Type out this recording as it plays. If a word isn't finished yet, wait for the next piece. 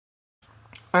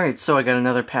Alright, so I got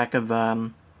another pack of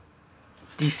DC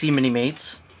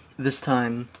Minimates. This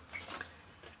time,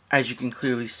 as you can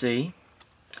clearly see,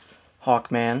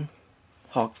 Hawkman,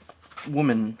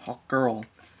 Hawkwoman, Hawkgirl.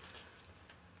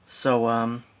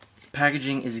 So,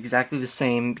 packaging is exactly the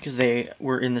same because they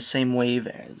were in the same wave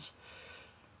as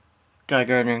Guy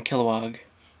Gardner and Kilowog.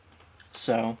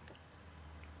 So,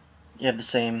 you have the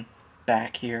same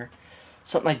back here.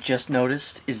 Something I just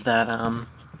noticed is that,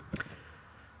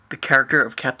 the character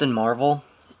of Captain Marvel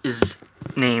is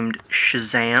named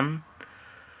Shazam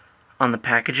on the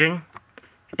packaging,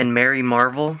 and Mary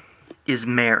Marvel is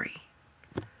Mary.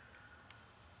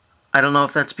 I don't know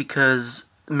if that's because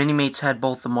Minimates had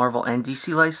both the Marvel and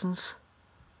DC license,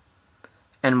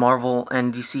 and Marvel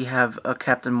and DC have a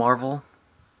Captain Marvel.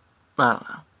 I don't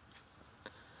know.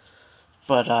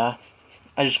 But,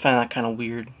 I just find that kind of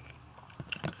weird.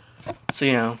 So,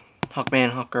 you know,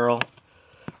 Hawkman, Hawkgirl,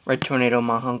 Red Tornado,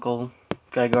 my uncle,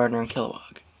 Guy Gardner, and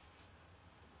Kilowog.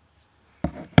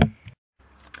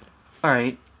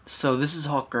 Alright, so this is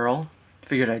Hawkgirl.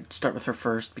 Figured I'd start with her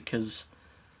first because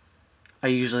I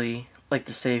usually like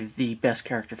to save the best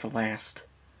character for last.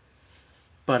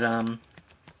 But,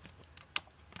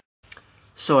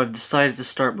 so I've decided to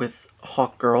start with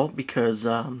Hawkgirl because,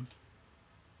 well,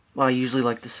 I usually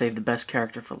like to save the best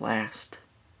character for last.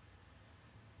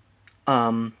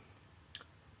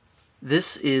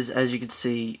 This is, as you can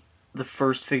see, the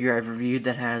first figure I've reviewed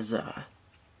that has,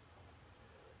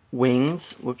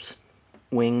 wings. Whoops.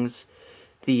 Wings.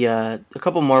 A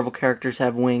couple Marvel characters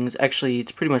have wings. Actually,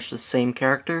 it's pretty much the same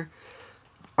character.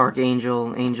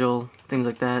 Archangel, Angel, things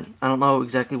like that. I don't know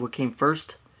exactly what came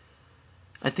first.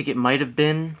 I think it might have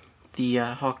been the,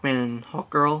 Hawkman and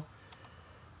Hawkgirl.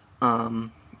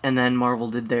 And then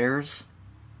Marvel did theirs.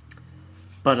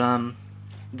 But,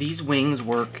 these wings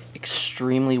work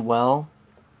extremely well.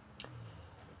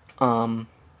 In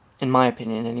my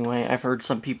opinion, anyway. I've heard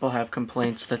some people have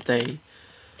complaints that they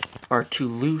are too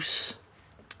loose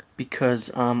because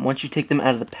once you take them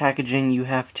out of the packaging, you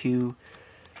have to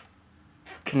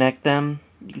connect them.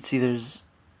 You can see there's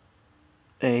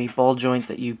a ball joint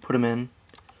that you put them in.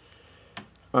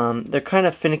 They're kind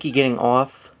of finicky getting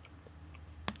off,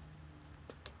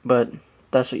 but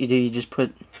that's what you do. You just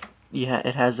put,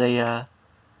 it has a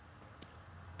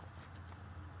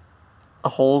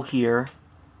hole here,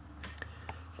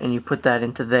 and you put that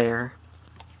into there.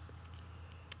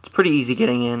 It's pretty easy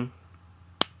getting in.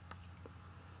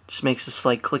 Just makes a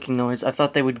slight clicking noise. I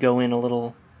thought they would go in a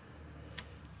little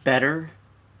better.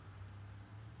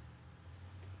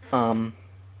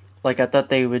 Like I thought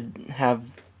they would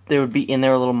be in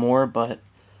there a little more, but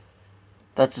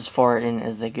that's as far in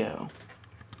as they go.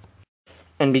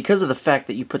 And because of the fact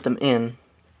that you put them in,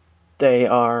 they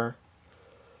are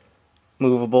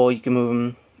movable. You can move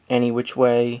them any which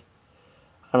way.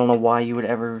 I don't know why you would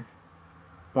ever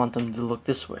want them to look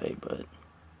this way, but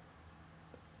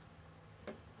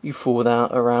you fool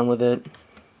around with it.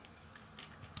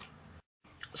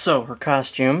 So, her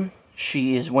costume,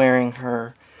 she is wearing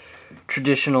her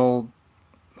traditional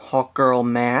Hawkgirl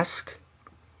mask.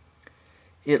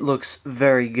 It looks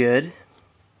very good.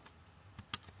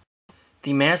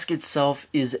 The mask itself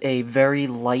is a very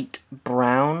light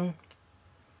brown.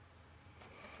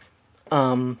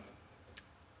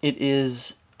 It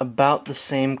is about the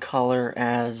same color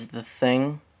as the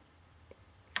Thing.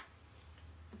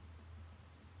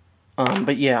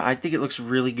 But yeah, I think it looks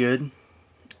really good.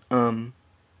 I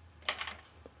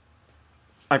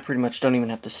pretty much don't even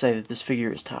have to say that this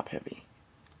figure is top heavy.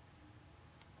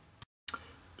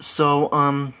 So,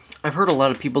 I've heard a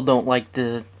lot of people don't like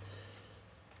the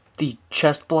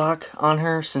chest block on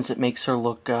her since it makes her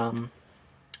look, I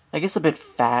guess a bit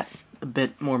fat, a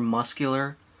bit more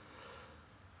muscular.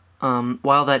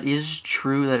 While that is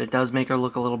true that it does make her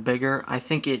look a little bigger, I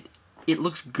think it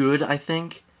looks good, I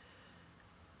think.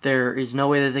 There is no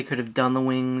way that they could have done the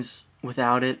wings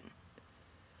without it.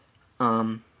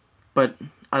 But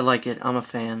I like it. I'm a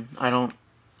fan. I don't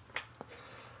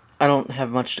have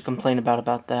much to complain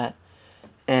about that.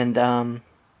 And,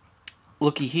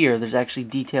 looky here, there's actually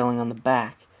detailing on the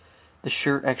back. The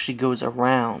shirt actually goes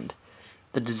around.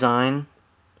 The design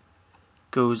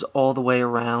goes all the way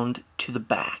around to the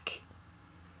back,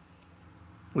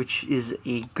 which is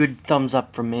a good thumbs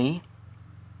up for me.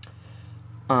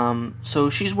 So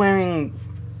she's wearing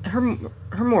her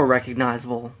more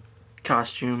recognizable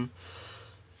costume.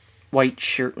 White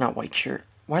shirt, not white shirt.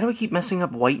 Why do I keep messing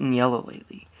up white and yellow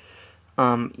lately?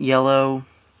 Yellow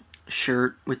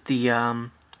shirt with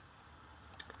the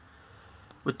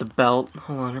belt.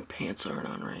 Hold on, her pants aren't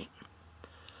on right.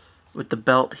 With the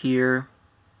belt here.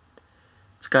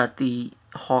 It's got the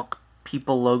Hawk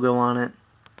People logo on it.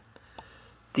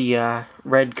 the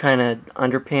red kind of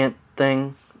underpant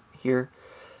thing here,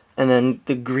 and then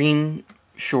the green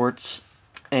shorts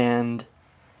and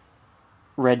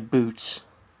red boots.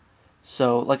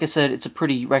 So, like I said, it's a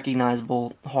pretty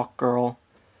recognizable Hawkgirl.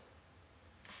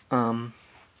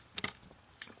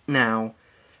 Now,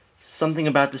 something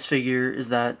about this figure is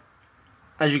that,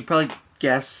 as you can probably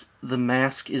guess, the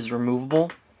mask is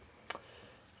removable.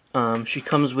 She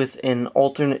comes with an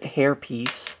alternate hair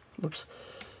piece. Whoops.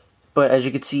 But as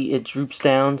you can see, it droops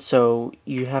down, so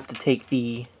you have to take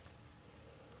the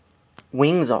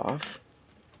wings off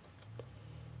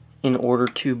in order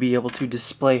to be able to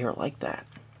display her like that.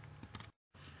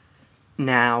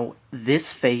 Now,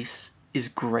 this face is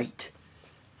great.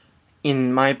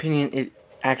 In my opinion, it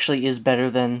actually is better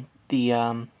than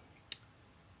the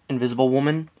Invisible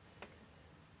Woman.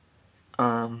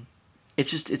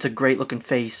 It's a great looking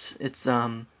face. It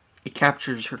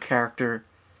captures her character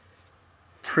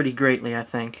pretty greatly, I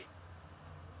think.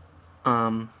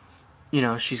 You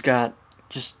know, she's got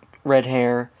just red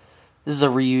hair. This is a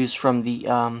reuse from the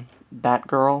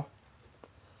Batgirl,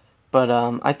 but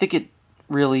I think it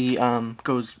really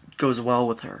goes well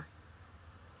with her.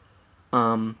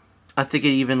 I think it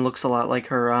even looks a lot like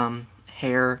her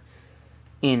hair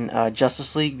in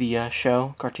Justice League, the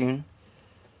show cartoon.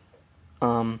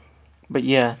 But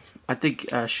yeah, I think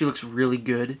she looks really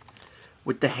good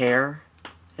with the hair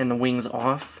and the wings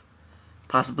off.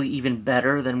 Possibly even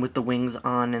better than with the wings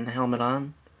on and the helmet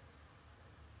on.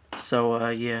 So,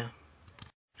 yeah.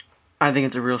 I think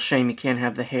it's a real shame you can't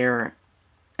have the hair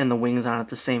and the wings on at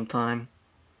the same time.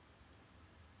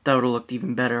 That would have looked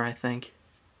even better, I think.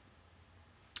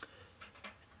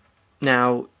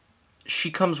 Now, she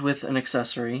comes with an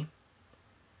accessory,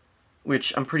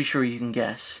 which I'm pretty sure you can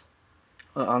guess.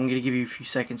 I'm going to give you a few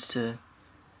seconds to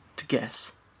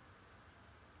guess.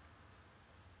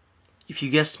 If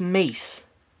you guessed mace,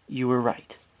 you were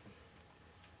right.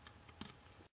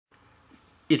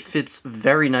 It fits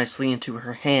very nicely into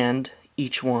her hand,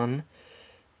 each one,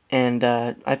 and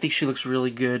I think she looks really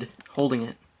good holding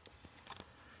it.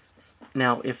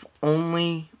 Now, if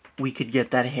only we could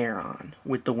get that hair on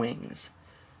with the wings.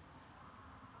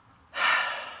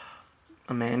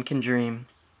 A man can dream.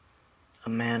 A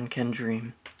man can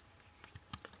dream.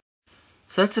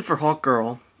 So that's it for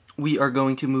Hawkgirl. We are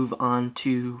going to move on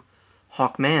to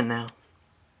Hawkman now.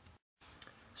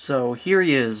 So here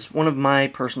he is, one of my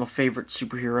personal favorite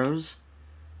superheroes,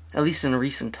 at least in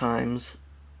recent times.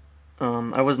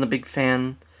 I wasn't a big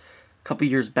fan a couple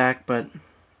years back, but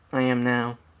I am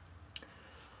now.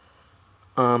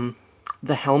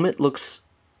 The helmet looks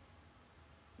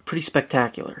pretty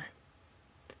spectacular.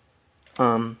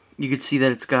 You can see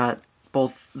that it's got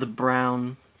both the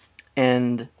brown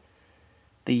and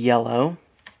the yellow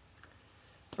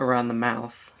around the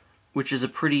mouth, which is a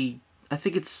pretty, I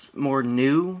think it's more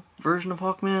new version of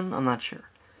Hawkman, I'm not sure.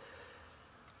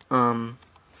 The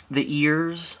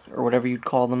ears, or whatever you'd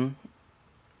call them,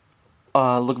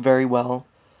 look very well.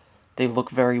 They look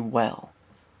very well.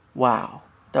 Wow,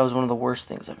 that was one of the worst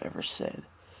things I've ever said.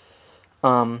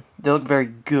 They look very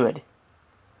good.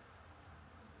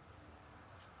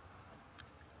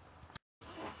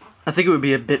 I think it would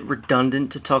be a bit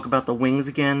redundant to talk about the wings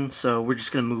again, so we're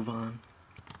just going to move on.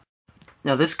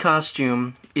 Now this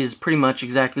costume is pretty much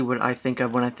exactly what I think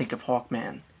of when I think of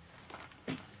Hawkman.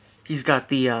 He's got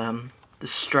the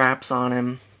straps on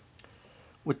him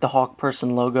with the Hawk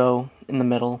person logo in the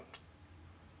middle.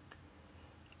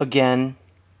 Again,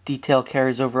 detail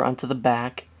carries over onto the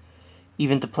back,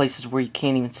 even to places where you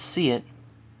can't even see it.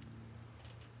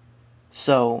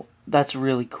 So that's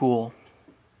really cool.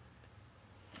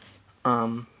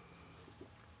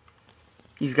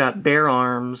 He's got bare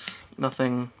arms,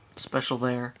 nothing special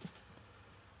there.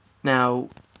 Now,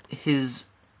 his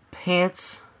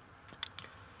pants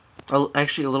are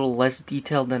actually a little less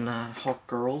detailed than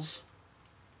Hawkgirl's,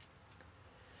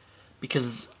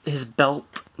 because his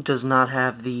belt does not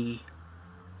have the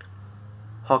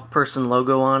Hawk person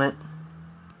logo on it,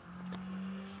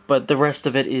 but the rest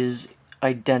of it is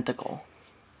identical.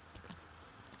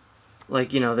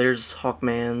 Like, you know, there's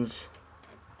Hawkman's,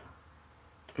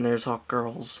 and there's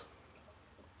Hawkgirl's.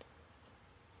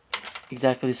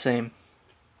 Exactly the same.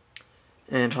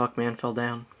 And Hawkman fell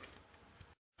down.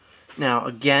 Now,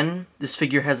 again, this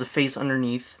figure has a face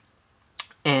underneath,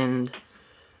 and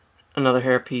another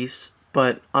hairpiece,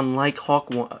 but unlike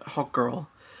Hawkgirl,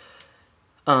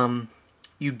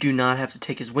 you do not have to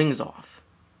take his wings off,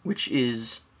 which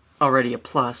is already a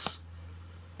plus.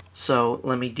 So,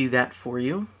 let me do that for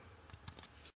you.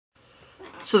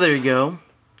 So there you go.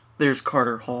 There's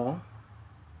Carter Hall.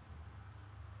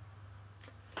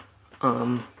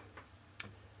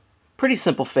 Pretty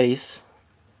simple face.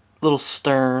 A little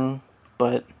stern,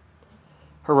 but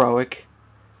heroic.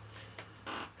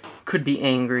 Could be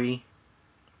angry,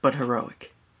 but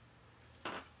heroic.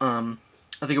 I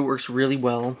think it works really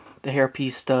well. The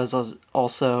hairpiece does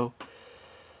also.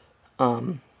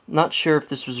 Not sure if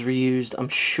this was reused. I'm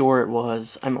sure it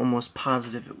was. I'm almost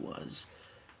positive it was.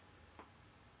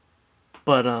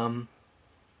 But,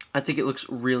 I think it looks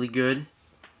really good.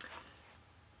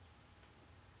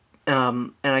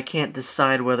 And I can't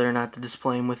decide whether or not to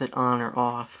display him with it on or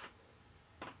off.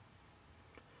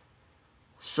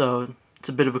 So, it's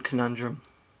a bit of a conundrum.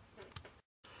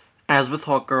 As with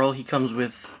Hawkgirl, he comes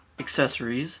with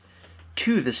accessories.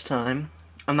 2 this time.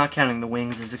 I'm not counting the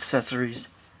wings as accessories,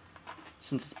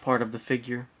 since it's part of the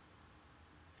figure.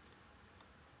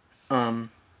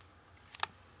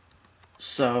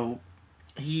 So,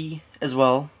 he, as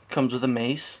well, comes with a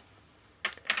mace.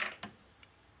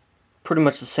 Pretty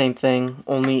much the same thing,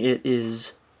 only it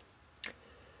is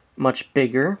much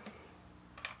bigger.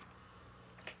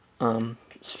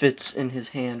 This fits in his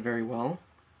hand very well.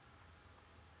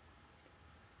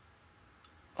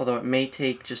 Although it may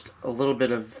take just a little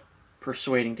bit of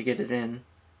persuading to get it in.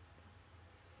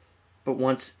 But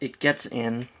once it gets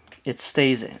in, it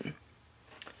stays in.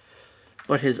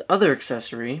 But his other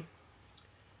accessory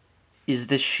is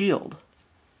this shield.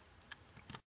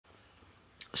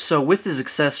 So with his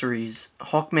accessories,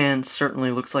 Hawkman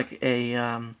certainly looks like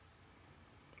a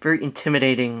very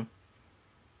intimidating,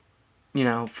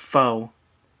 foe.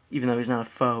 Even though he's not a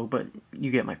foe, but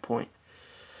you get my point.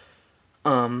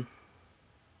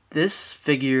 This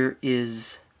figure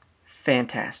is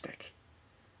fantastic.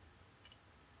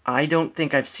 I don't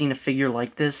think I've seen a figure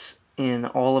like this in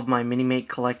all of my Minimate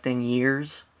collecting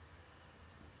years.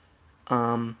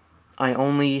 I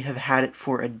only have had it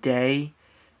for a day,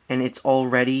 and it's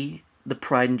already the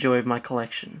pride and joy of my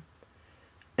collection.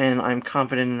 And I'm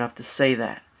confident enough to say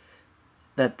that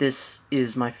this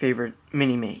is my favorite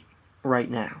Minimate right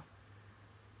now.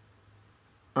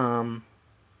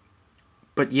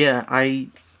 But yeah, I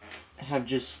have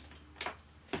just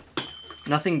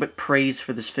nothing but praise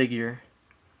for this figure.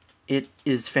 It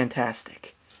is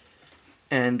fantastic.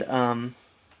 And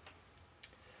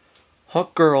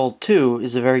Hawkgirl 2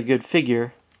 is a very good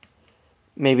figure.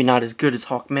 Maybe not as good as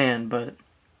Hawkman, but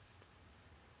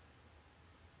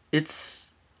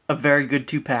it's a very good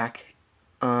 2-pack.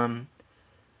 From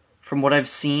what I've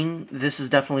seen, this is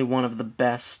definitely one of the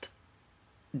best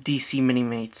DC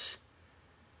Minimates.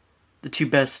 The 2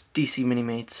 best DC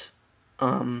Minimates.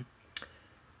 And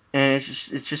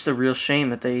it's just a real shame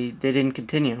that they didn't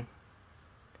continue.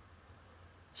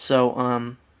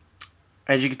 So,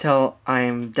 as you can tell,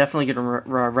 I'm definitely going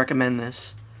to recommend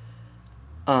this.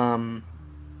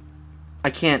 I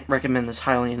can't recommend this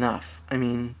highly enough. I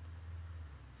mean,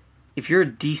 if you're a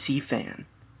DC fan,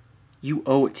 you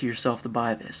owe it to yourself to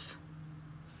buy this.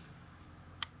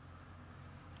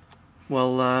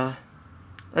 Well,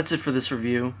 that's it for this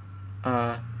review.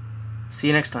 See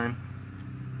you next time.